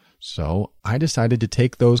 So I decided to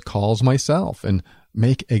take those calls myself and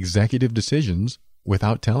make executive decisions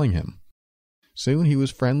without telling him. Soon he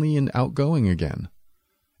was friendly and outgoing again.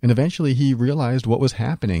 And eventually he realized what was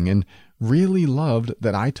happening and really loved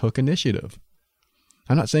that I took initiative.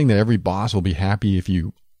 I'm not saying that every boss will be happy if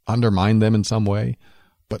you undermine them in some way,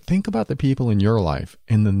 but think about the people in your life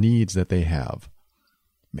and the needs that they have.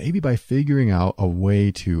 Maybe by figuring out a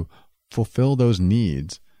way to fulfill those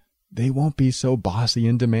needs, they won't be so bossy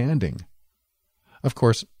and demanding. Of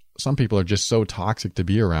course, some people are just so toxic to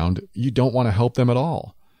be around, you don't want to help them at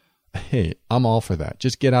all. Hey, I'm all for that.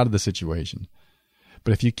 Just get out of the situation.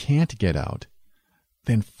 But if you can't get out,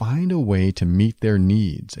 then find a way to meet their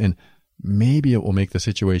needs, and maybe it will make the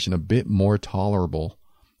situation a bit more tolerable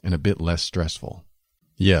and a bit less stressful.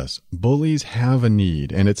 Yes, bullies have a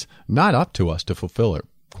need, and it's not up to us to fulfill it,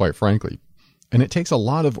 quite frankly. And it takes a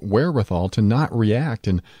lot of wherewithal to not react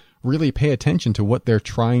and really pay attention to what they're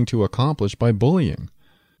trying to accomplish by bullying.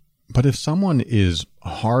 But if someone is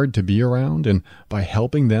hard to be around, and by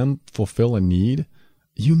helping them fulfill a need,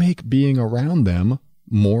 you make being around them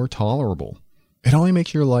more tolerable. It only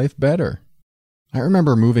makes your life better. I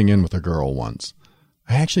remember moving in with a girl once.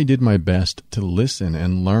 I actually did my best to listen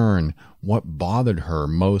and learn what bothered her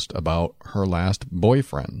most about her last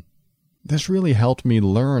boyfriend. This really helped me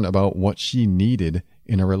learn about what she needed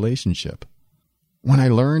in a relationship. When I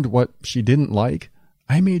learned what she didn't like,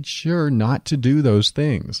 I made sure not to do those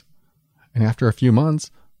things. And after a few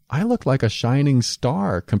months, I looked like a shining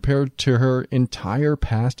star compared to her entire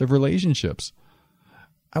past of relationships.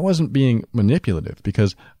 I wasn't being manipulative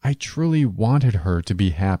because I truly wanted her to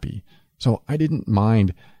be happy, so I didn't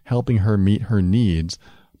mind helping her meet her needs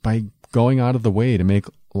by going out of the way to make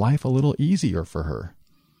life a little easier for her.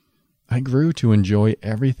 I grew to enjoy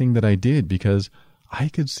everything that I did because I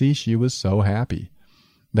could see she was so happy.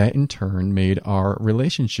 That in turn made our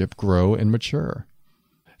relationship grow and mature.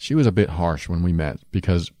 She was a bit harsh when we met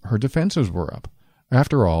because her defenses were up.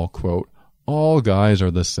 After all, quote, all guys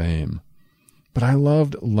are the same. But I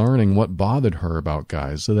loved learning what bothered her about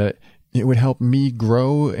guys so that it would help me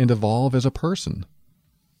grow and evolve as a person.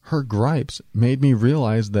 Her gripes made me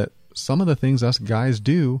realize that some of the things us guys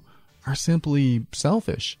do are simply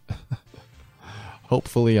selfish.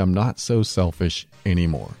 Hopefully, I'm not so selfish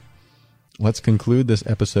anymore. Let's conclude this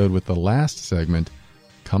episode with the last segment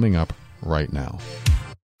coming up right now.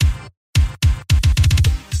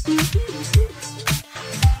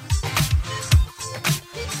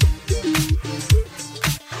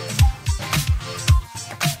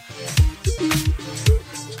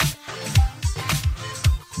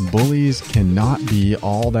 Bullies cannot be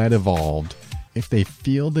all that evolved if they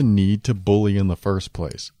feel the need to bully in the first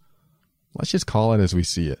place. Let's just call it as we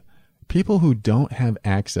see it. People who don't have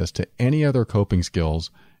access to any other coping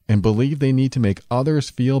skills and believe they need to make others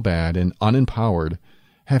feel bad and unempowered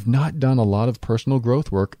have not done a lot of personal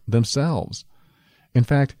growth work themselves. In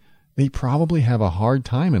fact, they probably have a hard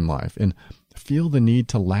time in life and feel the need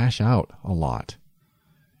to lash out a lot.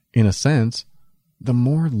 In a sense, the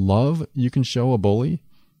more love you can show a bully,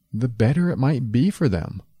 the better it might be for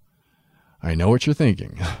them. I know what you're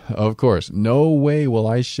thinking. Of course, no way will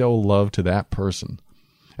I show love to that person.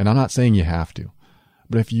 And I'm not saying you have to.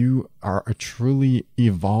 But if you are a truly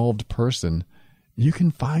evolved person, you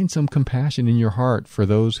can find some compassion in your heart for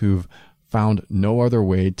those who've found no other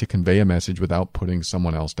way to convey a message without putting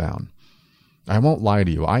someone else down. I won't lie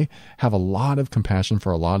to you. I have a lot of compassion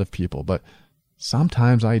for a lot of people, but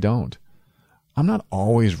sometimes I don't. I'm not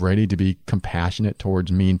always ready to be compassionate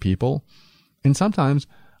towards mean people, and sometimes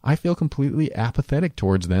I feel completely apathetic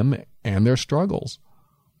towards them and their struggles.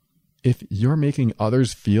 If you're making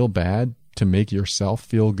others feel bad to make yourself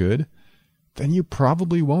feel good, then you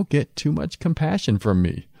probably won't get too much compassion from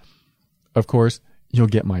me. Of course, you'll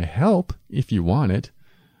get my help if you want it,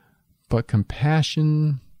 but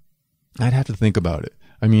compassion, I'd have to think about it.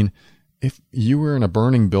 I mean, if you were in a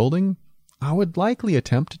burning building, I would likely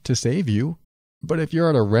attempt to save you. But if you're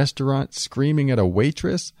at a restaurant screaming at a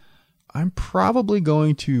waitress, I'm probably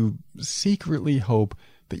going to secretly hope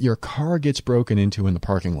that your car gets broken into in the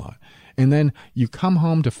parking lot, and then you come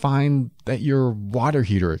home to find that your water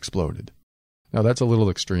heater exploded. Now, that's a little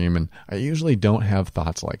extreme, and I usually don't have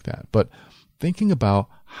thoughts like that. But thinking about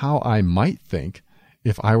how I might think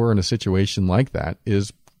if I were in a situation like that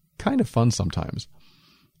is kind of fun sometimes,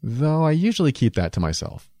 though I usually keep that to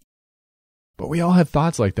myself. But we all have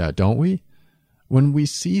thoughts like that, don't we? When we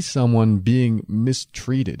see someone being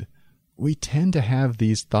mistreated, we tend to have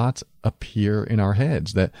these thoughts appear in our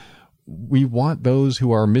heads that we want those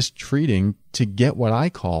who are mistreating to get what I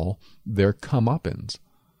call their comeuppance.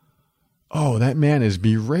 Oh, that man is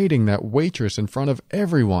berating that waitress in front of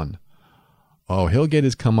everyone. Oh, he'll get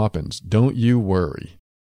his comeuppance. Don't you worry.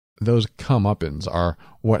 Those comeuppance are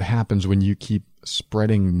what happens when you keep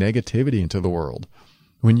spreading negativity into the world.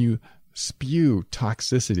 When you spew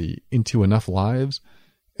toxicity into enough lives,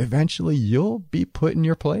 eventually you'll be put in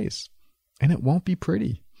your place, and it won't be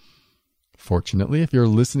pretty. Fortunately, if you're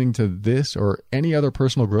listening to this or any other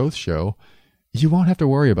personal growth show, you won't have to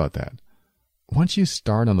worry about that. Once you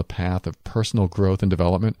start on the path of personal growth and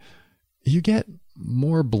development, you get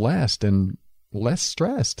more blessed and less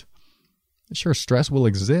stressed. Sure, stress will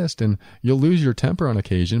exist and you'll lose your temper on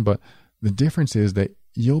occasion, but the difference is that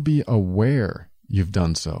you'll be aware you've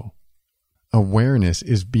done so. Awareness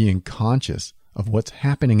is being conscious of what's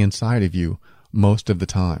happening inside of you most of the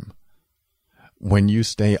time. When you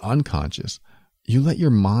stay unconscious, you let your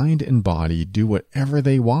mind and body do whatever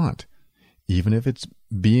they want, even if it's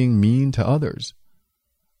being mean to others.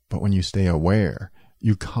 But when you stay aware,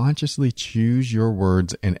 you consciously choose your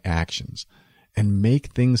words and actions and make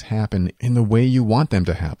things happen in the way you want them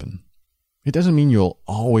to happen. It doesn't mean you'll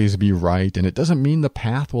always be right, and it doesn't mean the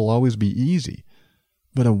path will always be easy.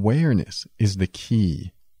 But awareness is the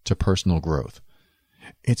key to personal growth.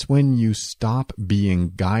 It's when you stop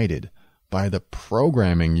being guided by the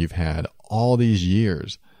programming you've had all these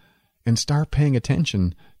years and start paying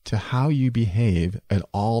attention to how you behave at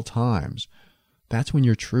all times. That's when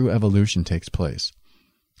your true evolution takes place.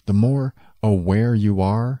 The more aware you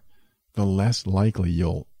are, the less likely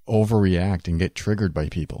you'll overreact and get triggered by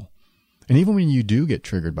people. And even when you do get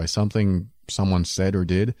triggered by something someone said or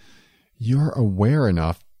did, you're aware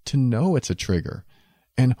enough to know it's a trigger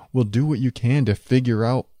and will do what you can to figure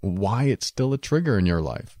out why it's still a trigger in your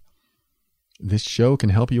life. This show can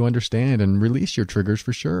help you understand and release your triggers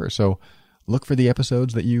for sure. So look for the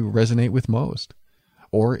episodes that you resonate with most.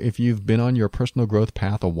 Or if you've been on your personal growth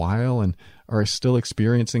path a while and are still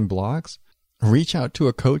experiencing blocks, reach out to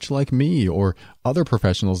a coach like me or other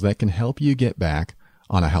professionals that can help you get back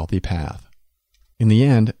on a healthy path. In the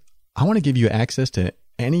end, I want to give you access to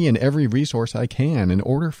any and every resource I can in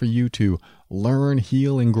order for you to learn,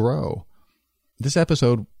 heal, and grow. This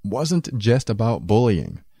episode wasn't just about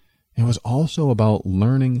bullying. It was also about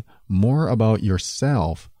learning more about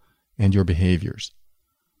yourself and your behaviors.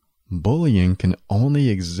 Bullying can only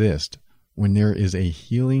exist when there is a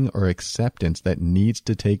healing or acceptance that needs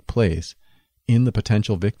to take place in the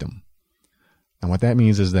potential victim. And what that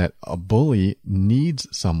means is that a bully needs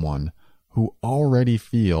someone who already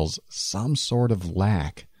feels some sort of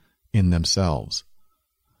lack in themselves.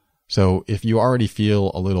 So if you already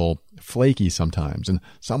feel a little flaky sometimes and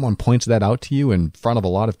someone points that out to you in front of a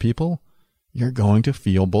lot of people, you're going to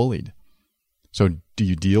feel bullied. So do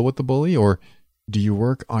you deal with the bully, or do you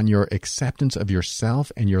work on your acceptance of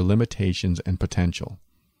yourself and your limitations and potential?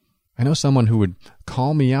 I know someone who would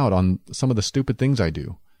call me out on some of the stupid things I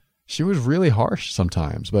do. She was really harsh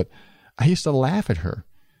sometimes, but I used to laugh at her.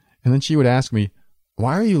 And then she would ask me,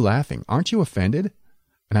 Why are you laughing? Aren't you offended?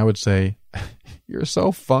 And I would say, you're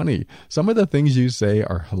so funny. Some of the things you say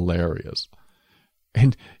are hilarious.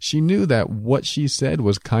 And she knew that what she said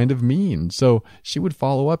was kind of mean. So she would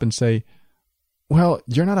follow up and say, well,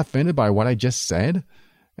 you're not offended by what I just said?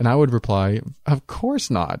 And I would reply, of course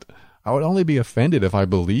not. I would only be offended if I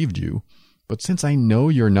believed you. But since I know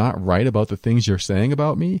you're not right about the things you're saying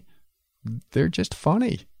about me, they're just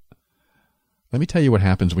funny. Let me tell you what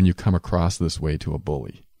happens when you come across this way to a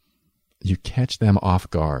bully. You catch them off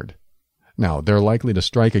guard. Now, they're likely to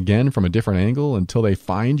strike again from a different angle until they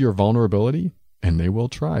find your vulnerability, and they will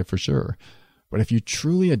try for sure. But if you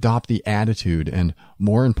truly adopt the attitude and,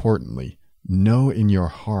 more importantly, know in your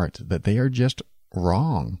heart that they are just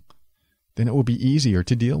wrong, then it will be easier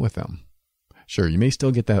to deal with them. Sure, you may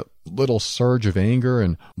still get that little surge of anger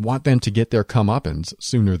and want them to get their comeuppance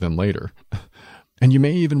sooner than later. And you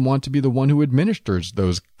may even want to be the one who administers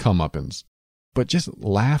those comeuppance. But just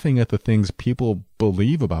laughing at the things people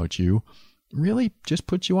believe about you really just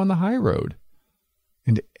puts you on the high road.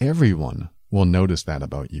 And everyone will notice that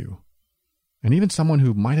about you. And even someone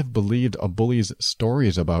who might have believed a bully's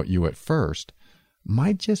stories about you at first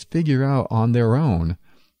might just figure out on their own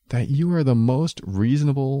that you are the most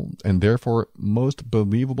reasonable and therefore most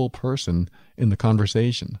believable person in the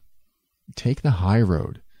conversation. Take the high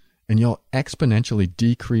road, and you'll exponentially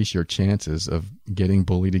decrease your chances of getting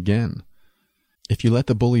bullied again. If you let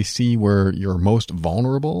the bully see where you're most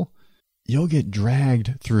vulnerable, you'll get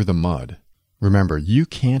dragged through the mud. Remember, you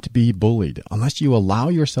can't be bullied unless you allow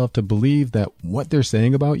yourself to believe that what they're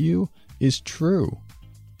saying about you is true.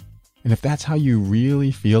 And if that's how you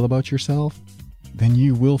really feel about yourself, then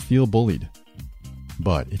you will feel bullied.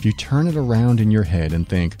 But if you turn it around in your head and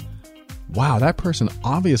think, wow, that person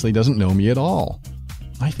obviously doesn't know me at all.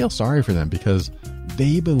 I feel sorry for them because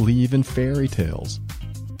they believe in fairy tales.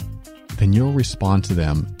 Then you'll respond to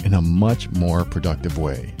them in a much more productive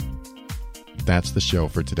way. That's the show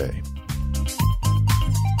for today.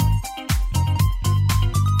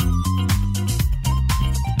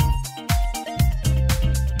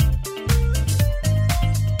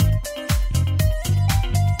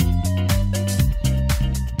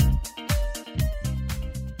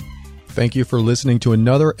 Thank you for listening to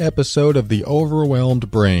another episode of The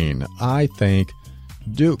Overwhelmed Brain. I thank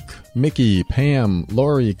Duke, Mickey, Pam,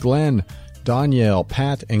 Lori, Glenn, Danielle,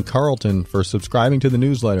 Pat, and Carlton for subscribing to the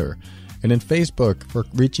newsletter. And in Facebook for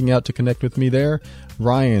reaching out to connect with me there.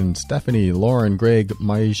 Ryan, Stephanie, Lauren, Greg,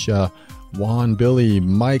 Maisha, Juan, Billy,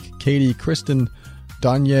 Mike, Katie, Kristen,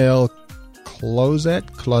 Danielle, Closette,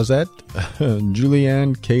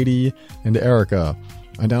 Julianne, Katie, and Erica.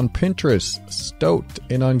 And on Pinterest, Stoat,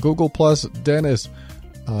 and on Google+, Dennis,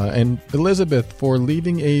 and Elizabeth for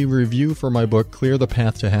leaving a review for my book, Clear the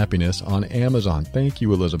Path to Happiness, on Amazon. Thank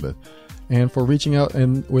you, Elizabeth. And for reaching out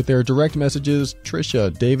and with their direct messages,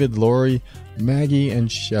 Trisha, David, Lori, Maggie,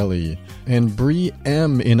 and Shelley. And Bree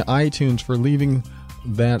M. in iTunes for leaving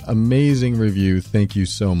that amazing review. Thank you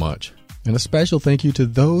so much. And a special thank you to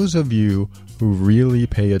those of you who really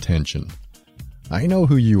pay attention. I know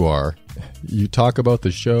who you are. You talk about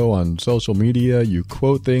the show on social media. You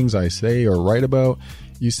quote things I say or write about.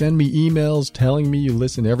 You send me emails telling me you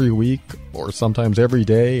listen every week or sometimes every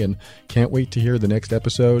day and can't wait to hear the next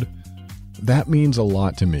episode. That means a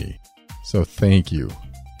lot to me. So thank you.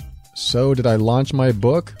 So did I launch my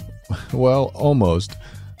book? Well, almost.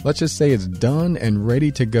 Let's just say it's done and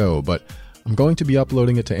ready to go, but I'm going to be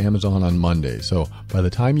uploading it to Amazon on Monday. So by the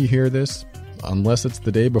time you hear this, unless it's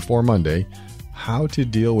the day before Monday, How to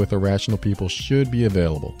Deal with Irrational People should be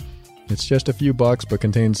available. It's just a few bucks, but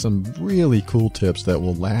contains some really cool tips that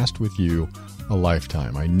will last with you a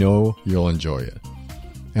lifetime. I know you'll enjoy it.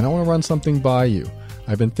 And I want to run something by you.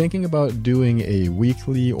 I've been thinking about doing a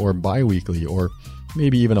weekly or bi-weekly or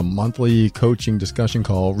maybe even a monthly coaching discussion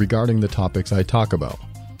call regarding the topics I talk about.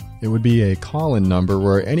 It would be a call-in number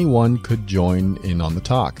where anyone could join in on the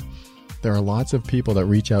talk. There are lots of people that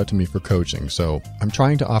reach out to me for coaching, so I'm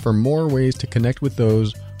trying to offer more ways to connect with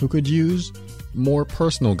those who could use more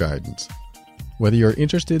personal guidance. Whether you're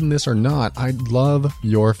interested in this or not, I'd love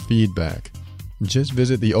your feedback. Just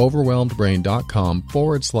visit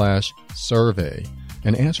theoverwhelmedbrain.com/survey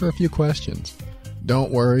and answer a few questions.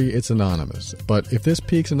 Don't worry, it's anonymous, but if this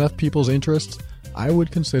piques enough people's interests, I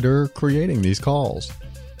would consider creating these calls.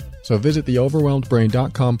 So visit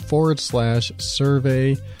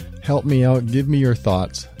theoverwhelmedbrain.com/survey. Help me out, give me your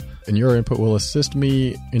thoughts, and your input will assist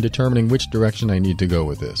me in determining which direction I need to go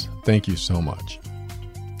with this. Thank you so much.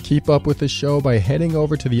 Keep up with the show by heading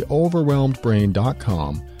over to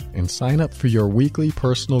theoverwhelmedbrain.com and sign up for your weekly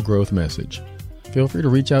personal growth message. Feel free to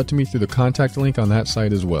reach out to me through the contact link on that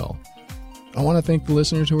site as well. I want to thank the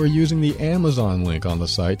listeners who are using the Amazon link on the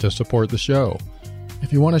site to support the show.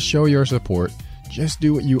 If you want to show your support, just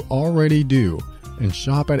do what you already do and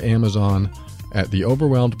shop at Amazon at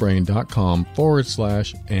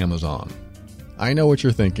theoverwhelmedbrain.com/Amazon. I know what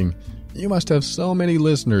you're thinking. You must have so many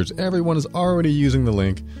listeners. Everyone is already using the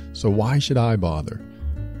link, so why should I bother?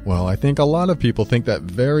 Well, I think a lot of people think that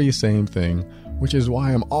very same thing, which is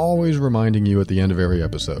why I'm always reminding you at the end of every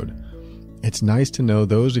episode. It's nice to know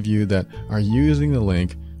those of you that are using the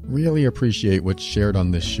link really appreciate what's shared on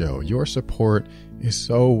this show. Your support is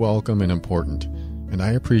so welcome and important, and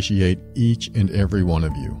I appreciate each and every one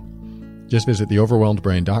of you. Just visit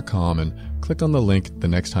theoverwhelmedbrain.com and click on the link the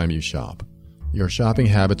next time you shop. Your shopping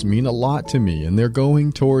habits mean a lot to me, and they're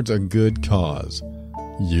going towards a good cause.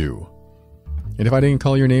 You. And if I didn't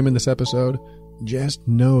call your name in this episode, just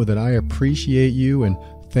know that I appreciate you and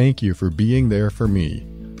thank you for being there for me,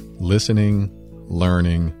 listening,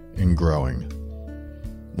 learning, and growing.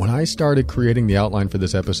 When I started creating the outline for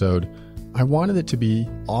this episode, I wanted it to be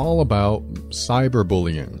all about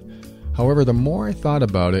cyberbullying. However, the more I thought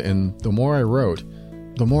about it and the more I wrote,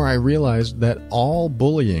 the more I realized that all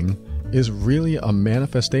bullying is really a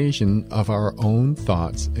manifestation of our own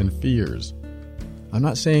thoughts and fears. I'm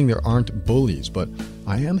not saying there aren't bullies, but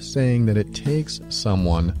I am saying that it takes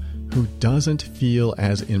someone who doesn't feel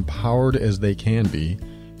as empowered as they can be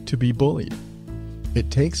to be bullied.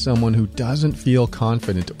 It takes someone who doesn't feel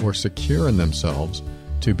confident or secure in themselves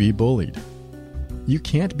to be bullied. You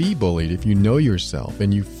can't be bullied if you know yourself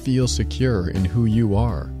and you feel secure in who you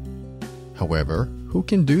are. However, who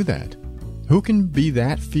can do that? Who can be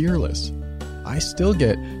that fearless? I still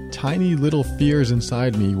get tiny little fears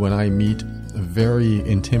inside me when I meet very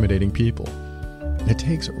intimidating people. It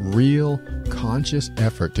takes real conscious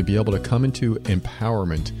effort to be able to come into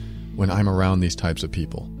empowerment when I'm around these types of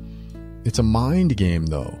people. It's a mind game,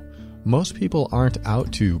 though. Most people aren't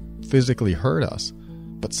out to physically hurt us,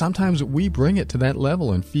 but sometimes we bring it to that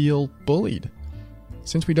level and feel bullied.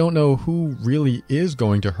 Since we don't know who really is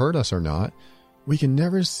going to hurt us or not, we can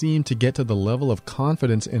never seem to get to the level of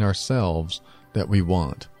confidence in ourselves that we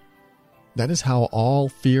want. That is how all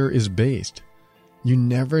fear is based. You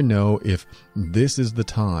never know if this is the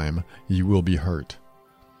time you will be hurt.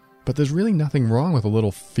 But there's really nothing wrong with a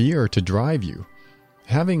little fear to drive you.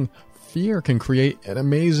 Having fear can create an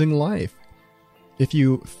amazing life. If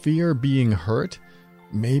you fear being hurt,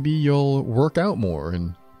 maybe you'll work out more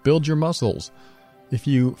and build your muscles. If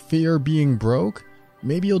you fear being broke,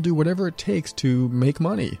 maybe you'll do whatever it takes to make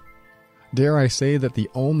money. Dare I say that the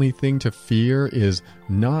only thing to fear is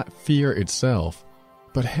not fear itself,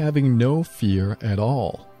 but having no fear at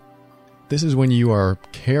all. This is when you are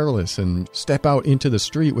careless and step out into the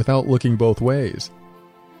street without looking both ways.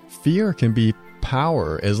 Fear can be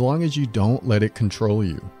power as long as you don't let it control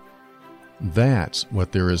you. That's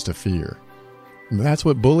what there is to fear. That's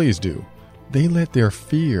what bullies do. They let their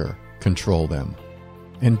fear control them.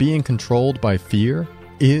 And being controlled by fear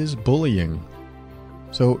is bullying.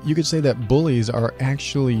 So you could say that bullies are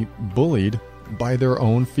actually bullied by their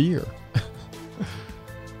own fear.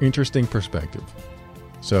 Interesting perspective.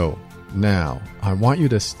 So now I want you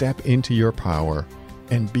to step into your power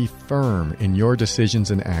and be firm in your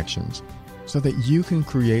decisions and actions so that you can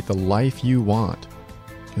create the life you want.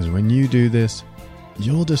 Because when you do this,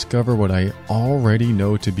 you'll discover what I already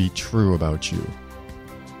know to be true about you.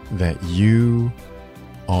 That you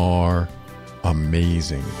are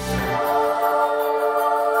amazing.